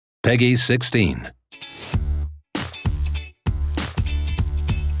Peggy 16.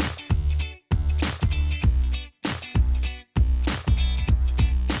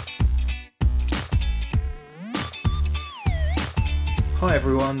 Hi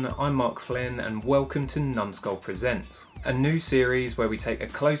everyone, I'm Mark Flynn and welcome to Numskull Presents, a new series where we take a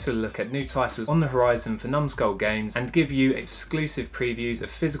closer look at new titles on the horizon for Numskull games and give you exclusive previews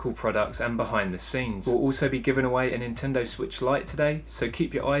of physical products and behind the scenes. We'll also be giving away a Nintendo Switch Lite today, so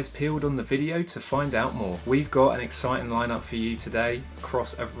keep your eyes peeled on the video to find out more. We've got an exciting lineup for you today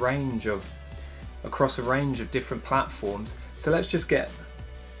across a range of different platforms. So let's just get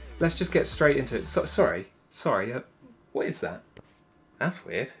straight into it. Sorry, what is that? That's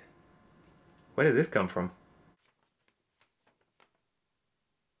weird. Where did this come from?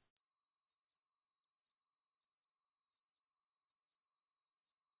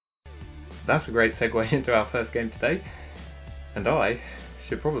 That's a great segue into our first game today. And I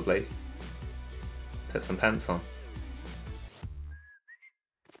should probably put some pants on.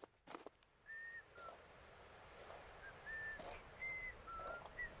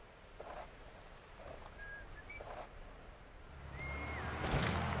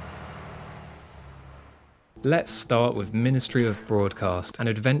 Let's start with Ministry of Broadcast, an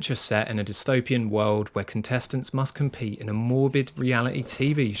adventure set in a dystopian world where contestants must compete in a morbid reality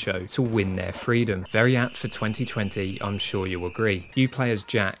TV show to win their freedom. Very apt for 2020, I'm sure you'll agree. You play as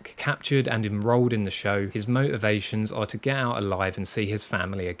Jack. Captured and enrolled in the show, his motivations are to get out alive and see his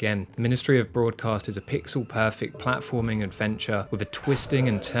family again. Ministry of Broadcast is a pixel-perfect platforming adventure with a twisting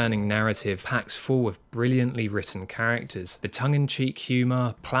and turning narrative packed full of brilliantly written characters. The tongue-in-cheek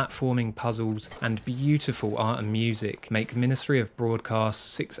humour, platforming puzzles, and beautiful art and music make Ministry of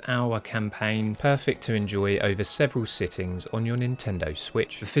Broadcast's 6-hour campaign perfect to enjoy over several sittings on your Nintendo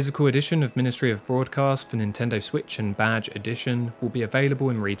Switch. The physical edition of Ministry of Broadcast for Nintendo Switch and Badge Edition will be available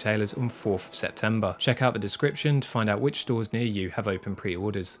in retailers on 4th of September. Check out the description to find out which stores near you have open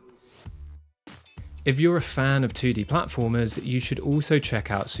pre-orders. If you're a fan of 2D platformers, you should also check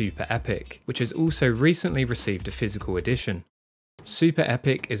out Super Epic, which has also recently received a physical edition. Super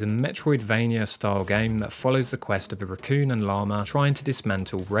Epic is a Metroidvania style game that follows the quest of a raccoon and llama trying to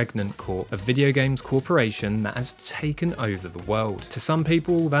dismantle Regnant Corp, a video games corporation that has taken over the world. To some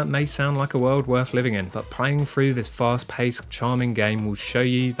people that may sound like a world worth living in, but playing through this fast-paced, charming game will show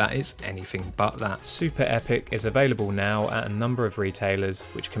you that it's anything but that. Super Epic is available now at a number of retailers,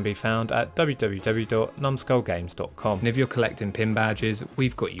 which can be found at www.numskullgames.com. And if you're collecting pin badges,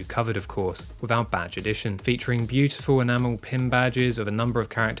 we've got you covered of course, with our Badge Edition. Featuring beautiful enamel pin badges of a number of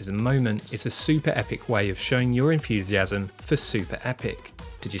characters and moments, it's a super epic way of showing your enthusiasm for Super Epic.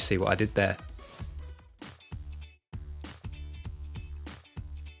 Did you see what I did there?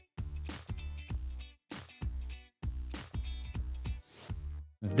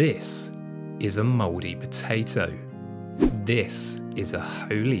 This is a mouldy potato. This is a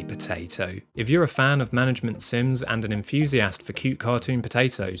holy potato. If you're a fan of management sims and an enthusiast for cute cartoon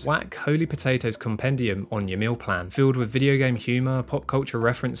potatoes, whack Holy Potatoes Compendium on your meal plan. Filled with video game humour, pop culture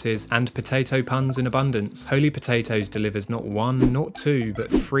references, and potato puns in abundance, Holy Potatoes delivers not one, not two,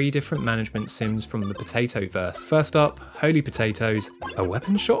 but 3 different management sims from the Potatoverse. First up, Holy Potatoes, a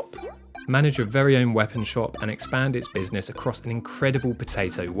weapon shop? Manage your very own weapon shop and expand its business across an incredible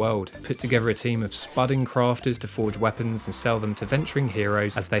potato world. Put together a team of spudding crafters to forge weapons and sell them to venturing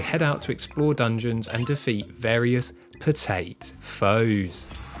heroes as they head out to explore dungeons and defeat various potato foes.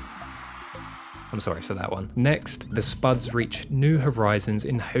 I'm sorry for that one. Next, the Spuds reach new horizons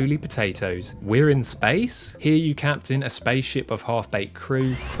in Holy Potatoes. We're in space? Here you captain a spaceship of half-baked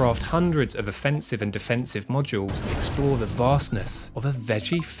crew, craft hundreds of offensive and defensive modules, and explore the vastness of a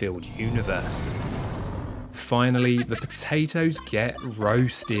veggie-filled universe. Finally, the potatoes get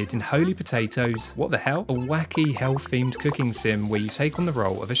roasted. In Holy Potatoes, what the hell? A wacky health-themed cooking sim where you take on the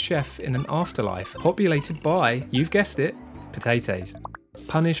role of a chef in an afterlife populated by, you've guessed it, potatoes.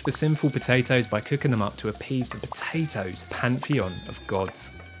 Punish the sinful potatoes by cooking them up to appease the potatoes' pantheon of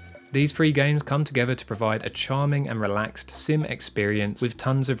gods. These 3 games come together to provide a charming and relaxed sim experience with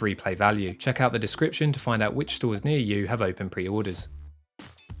tons of replay value. Check out the description to find out which stores near you have open pre-orders.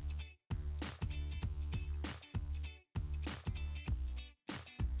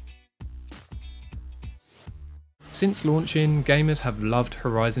 Since launching, gamers have loved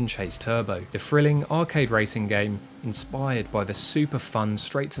Horizon Chase Turbo, the thrilling arcade racing game inspired by the super fun,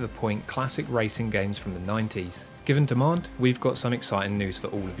 straight to the point classic racing games from the 90s. Given demand, we've got some exciting news for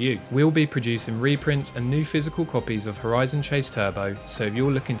all of you. We'll be producing reprints and new physical copies of Horizon Chase Turbo, so if you're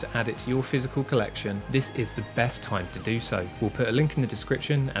looking to add it to your physical collection, this is the best time to do so. We'll put a link in the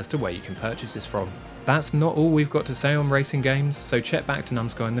description as to where you can purchase this from. That's not all we've got to say on racing games, so check back to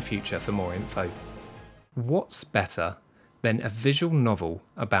Numskull in the future for more info. What's better than a visual novel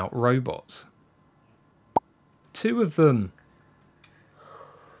about robots? 2 of them.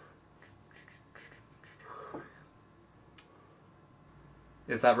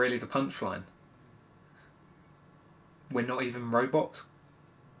 Is that really the punchline? We're not even robots?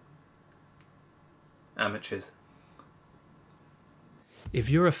 Amateurs. If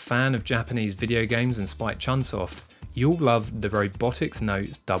you're a fan of Japanese video games and Spike Chunsoft, you'll love the Robotics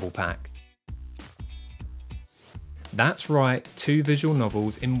Notes double pack. That's right, 2 visual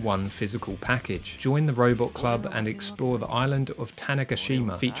novels in 1 physical package. Join the Robot Club and explore the island of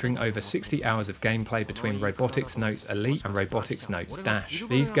Tanegashima, featuring over 60 hours of gameplay between Robotics Notes Elite and Robotics Notes Dash.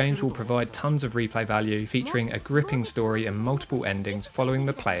 These games will provide tons of replay value, featuring a gripping story and multiple endings following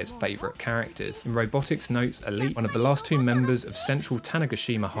the player's favourite characters. In Robotics Notes Elite, one of the last 2 members of Central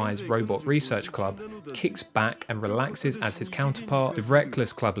Tanegashima High's Robot Research Club kicks back and relaxes as his counterpart, the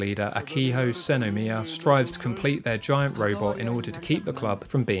reckless club leader Akiho Senomiya, strives to complete their giant robot in order to keep the club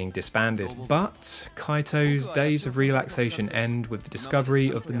from being disbanded. But Kaito's days of relaxation end with the discovery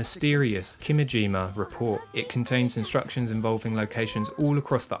of the mysterious Kimijima report. It contains instructions involving locations all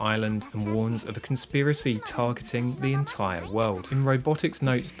across the island and warns of a conspiracy targeting the entire world. In Robotics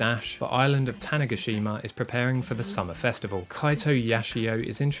Notes Dash, the island of Tanegashima is preparing for the summer festival. Kaito Yashio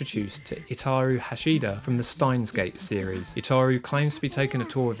is introduced to Itaru Hashida from the Steins Gate series. Itaru claims to be taking a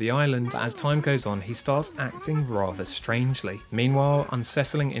tour of the island, but as time goes on he starts acting rather strangely. Meanwhile,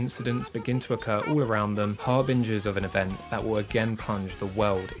 unsettling incidents begin to occur all around them, harbingers of an event that will again plunge the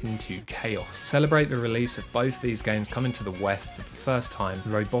world into chaos. Celebrate the release of both these games coming to the West for the first time,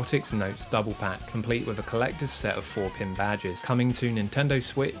 Robotics Notes Double Pack, complete with a collector's set of 4-pin badges, coming to Nintendo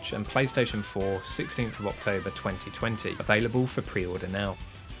Switch and PlayStation 4 16th of October 2020, available for pre-order now.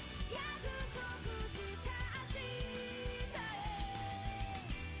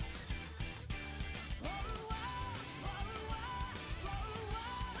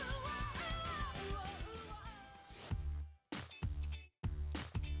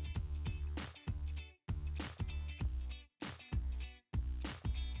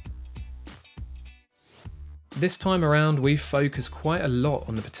 This time around, we've focused quite a lot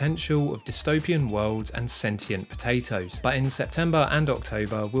on the potential of dystopian worlds and sentient potatoes, but in September and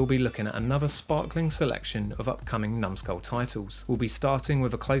October we'll be looking at another sparkling selection of upcoming Numskull titles. We'll be starting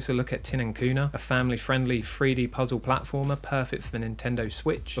with a closer look at Tin and Kuna, a family-friendly 3D puzzle platformer perfect for the Nintendo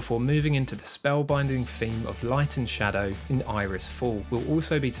Switch, before moving into the spellbinding theme of light and shadow in Iris Fall. We'll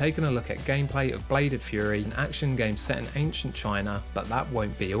also be taking a look at gameplay of Bladed Fury, an action game set in ancient China, but that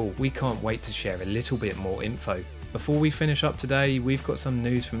won't be all. We can't wait to share a little bit more info. Before we finish up today, we've got some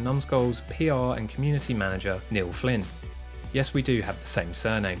news from Numskull's PR and community manager, Neil Flynn. Yes, we do have the same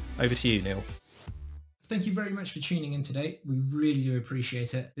surname. Over to you, Neil. Thank you very much for tuning in today. We really do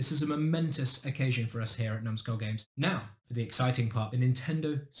appreciate it. This is a momentous occasion for us here at Numskull Games. Now, for the exciting part, the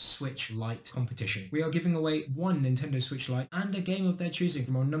Nintendo Switch Lite competition. We are giving away 1 Nintendo Switch Lite and a game of their choosing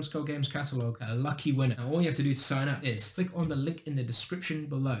from our Numskull Games catalogue, a lucky winner. Now, all you have to do to sign up is click on the link in the description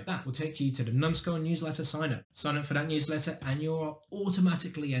below. That will take you to the Numskull newsletter sign up. Sign up for that newsletter and you are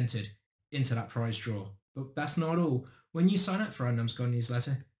automatically entered into that prize draw. But that's not all. When you sign up for our Numskull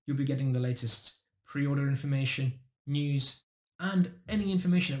newsletter, you'll be getting the latest pre-order information, news, and any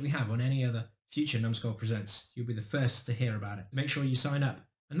information that we have on any other future Numskull Presents. You'll be the first to hear about it. Make sure you sign up,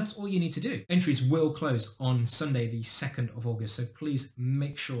 and that's all you need to do. Entries will close on Sunday the 2nd of August, so please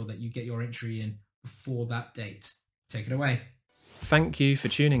make sure that you get your entry in before that date. Take it away. Thank you for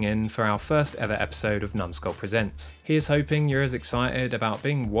tuning in for our first ever episode of Numskull Presents. Here's hoping you're as excited about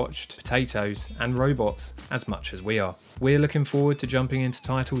being watched, potatoes and robots as much as we are. We're looking forward to jumping into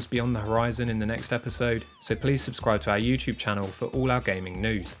titles beyond the horizon in the next episode, so please subscribe to our YouTube channel for all our gaming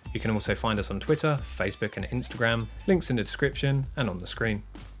news. You can also find us on Twitter, Facebook and Instagram, links in the description and on the screen.